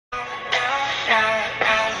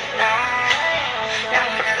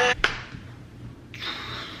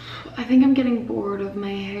think I'm getting bored of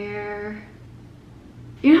my hair.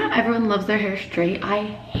 You know how everyone loves their hair straight? I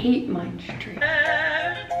hate mine straight. And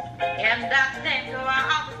I think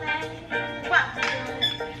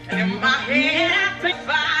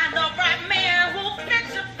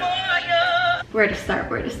where to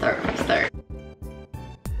start?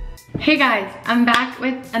 Hey guys, I'm back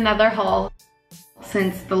with another haul.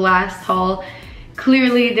 Since the last haul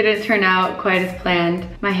clearly didn't turn out quite as planned.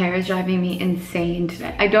 My hair is driving me insane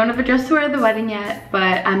today. I don't have a dress to wear at the wedding yet,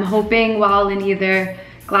 but I'm hoping while in either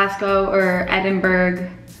Glasgow or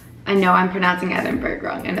Edinburgh. I know I'm pronouncing Edinburgh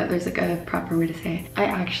wrong. I know there's like a proper way to say it. I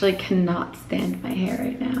actually cannot stand my hair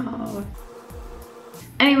right now.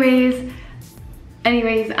 Anyways,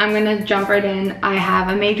 I'm gonna jump right in. I have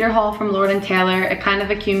a major haul from Lord & Taylor. It kind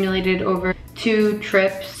of accumulated over 2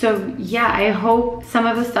 trips. So yeah, I hope some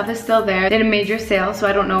of the stuff is still there. They did a major sale, so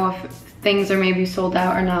I don't know if things are maybe sold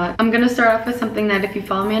out or not. I'm gonna start off with something that if you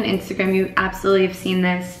follow me on Instagram, you absolutely have seen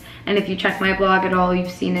this. And if you check my blog at all,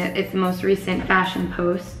 you've seen it. It's the most recent fashion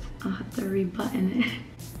post. I'll have to rebutton it.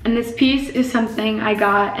 And this piece is something I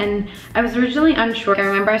got and I was originally unsure. I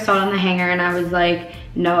remember I saw it on the hanger and I was like,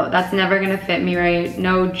 no, that's never gonna fit me right.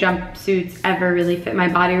 No jumpsuits ever really fit my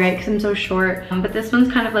body right because I'm so short. But this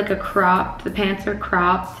one's kind of like a cropped, the pants are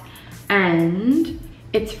cropped and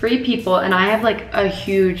it's Free People and I have like a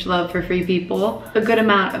huge love for Free People. A good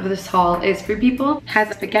amount of this haul is Free People. It has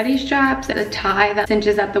spaghetti straps and a tie that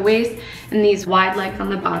cinches at the waist and these wide legs on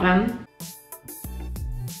the bottom.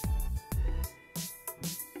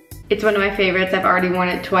 It's one of my favorites. I've already worn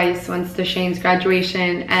it twice, once to Shane's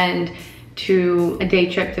graduation and to a day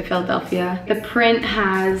trip to Philadelphia. The print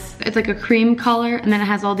it's like a cream color and then it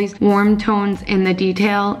has all these warm tones in the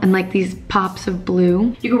detail and like these pops of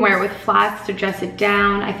blue. You can wear it with flats to dress it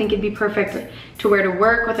down. I think it'd be perfect to wear to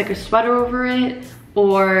work with like a sweater over it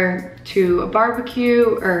or to a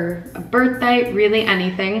barbecue or a birthday, really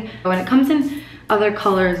anything. When it comes in other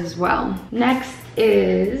colors as well. Next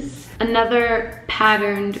is another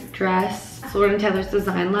patterned dress. It's Lord & Taylor's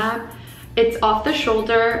Design Lab. It's off the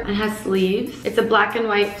shoulder and has sleeves. It's a black and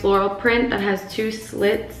white floral print that has 2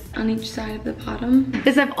 slits on each side of the bottom.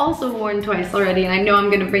 This I've also worn twice already and I know I'm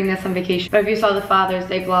gonna bring this on vacation. But if you saw the Father's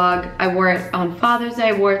Day vlog, I wore it on Father's Day.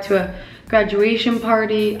 I wore it to a graduation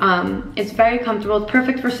party. It's very comfortable. It's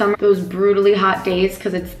perfect for summer, those brutally hot days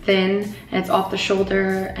because it's thin and it's off the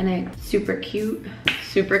shoulder and it's super cute.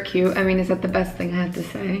 Super cute. I mean, is that the best thing I have to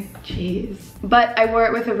say? Jeez. But I wore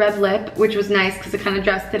it with a red lip, which was nice because it kind of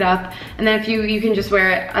dressed it up. And then if you can just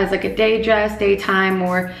wear it as like a day dress, daytime,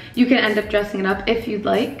 or you can end up dressing it up if you'd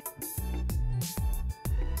like.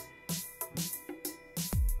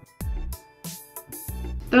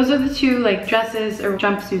 Those are the 2 like dresses or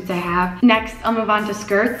jumpsuits I have. Next, I'll move on to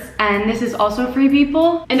skirts, and this is also Free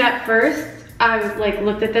People. And at first, I like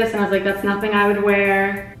looked at this and I was like, that's nothing I would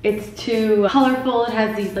wear. It's too colorful. It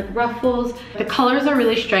has these like ruffles. The colors are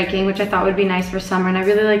really striking, which I thought would be nice for summer, and I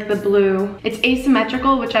really like the blue. It's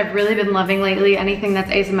asymmetrical, which I've really been loving lately. Anything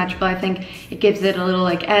that's asymmetrical, I think it gives it a little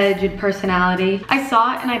like edge and personality. I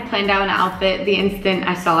saw it and I planned out an outfit the instant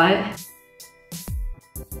I saw it.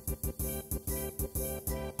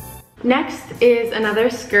 Next is another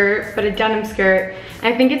skirt, but a denim skirt.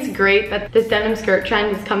 And I think it's great that this denim skirt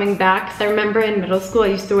trend is coming back. So I remember in middle school, I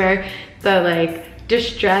used to wear the like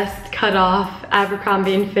distressed, cut off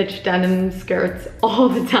Abercrombie & Fitch denim skirts all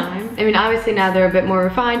the time. I mean, obviously now they're a bit more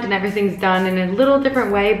refined and everything's done in a little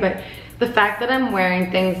different way, but the fact that I'm wearing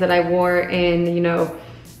things that I wore in, you know,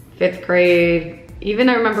 5th grade, even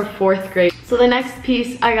I remember 4th grade. So the next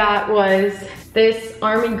piece I got was this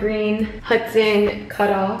army green Hudson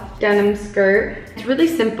cutoff denim skirt. It's really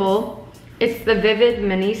simple. It's the Vivid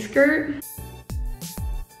mini skirt.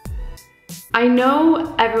 I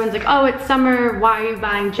know everyone's like, oh, it's summer, why are you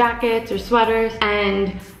buying jackets or sweaters?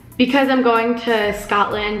 And because I'm going to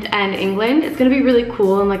Scotland and England, it's gonna be really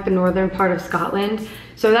cool in like the northern part of Scotland.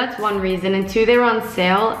 So that's one reason. And 2, they were on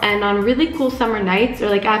sale, and on really cool summer nights or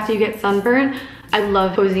like after you get sunburned, I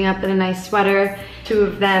love cozying up in a nice sweater. 2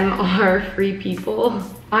 of them are Free People.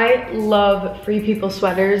 I love Free People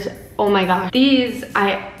sweaters. Oh my gosh. These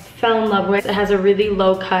I fell in love with. It has a really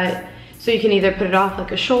low cut, so you can either put it off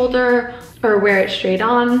like a shoulder or wear it straight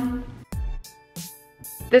on.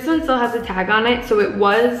 This one still has a tag on it, so it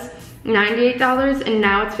was $98 and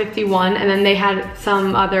now it's $51, and then they had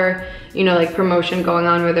some other, you know, like promotion going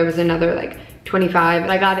on where there was another like $25.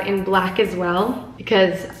 I got it in black as well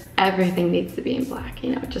because everything needs to be in black,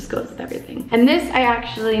 you know, it just goes with everything. And this I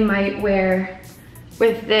actually might wear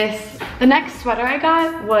with this. The next sweater I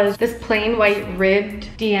got was this plain white ribbed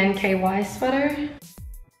DNKY sweater.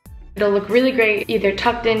 It'll look really great either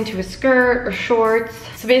tucked into a skirt or shorts.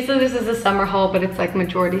 So basically this is a summer haul, but it's like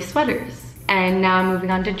majority sweaters. And now I'm moving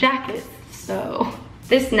on to jackets. So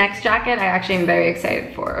this next jacket I actually am very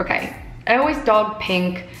excited for. Okay, I always dog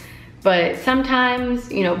pink, but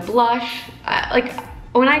sometimes, you know, blush. Like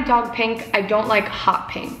when I dog pink, I don't like hot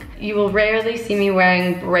pink. You will rarely see me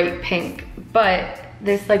wearing bright pink, but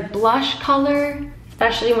this like blush color,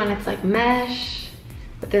 especially when it's like mesh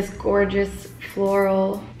with this gorgeous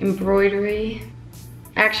floral embroidery.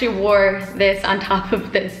 I actually wore this on top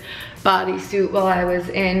of this bodysuit while I was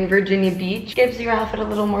in Virginia Beach. Gives your outfit a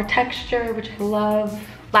little more texture, which I love.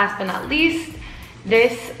 Last but not least,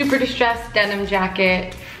 this super distressed denim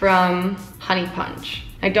jacket from Honey Punch.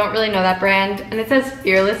 I don't really know that brand, and it says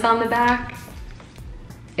Fearless on the back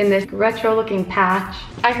in this retro looking patch.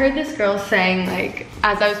 I heard this girl saying, like,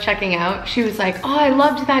 as I was checking out, she was like, oh, I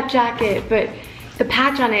loved that jacket, but the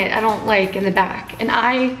patch on it I don't like in the back. And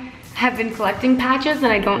I have been collecting patches and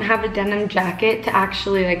I don't have a denim jacket to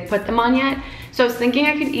actually like put them on yet. So I was thinking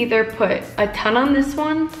I could either put a ton on this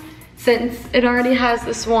one, since it already has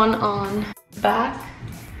this one on the back,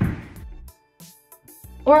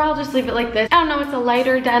 or I'll just leave it like this. I don't know, it's a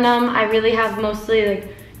lighter denim. I really have mostly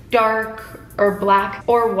like dark or black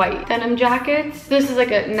or white denim jackets. This is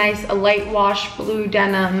like a light wash blue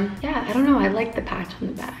denim. Yeah, I don't know, I like the patch on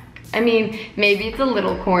the back. I mean, maybe it's a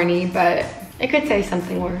little corny, but it could say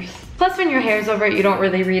something worse. Plus, when your hair's over it, you don't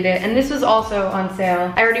really read it. And this was also on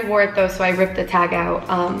sale. I already wore it though, so I ripped the tag out.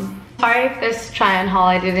 Sorry if this try-on haul,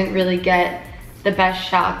 I didn't really get the best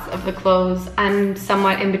shots of the clothes. I'm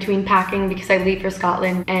somewhat in between packing because I leave for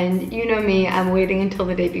Scotland, and you know me, I'm waiting until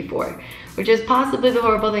the day before, which is possibly the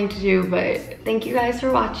horrible thing to do, but thank you guys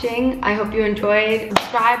for watching. I hope you enjoyed.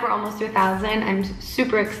 Subscribe, we're almost to 1,000. I'm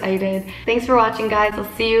super excited. Thanks for watching, guys.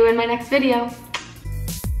 I'll see you in my next video.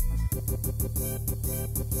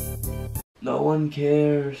 No one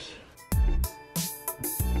cares.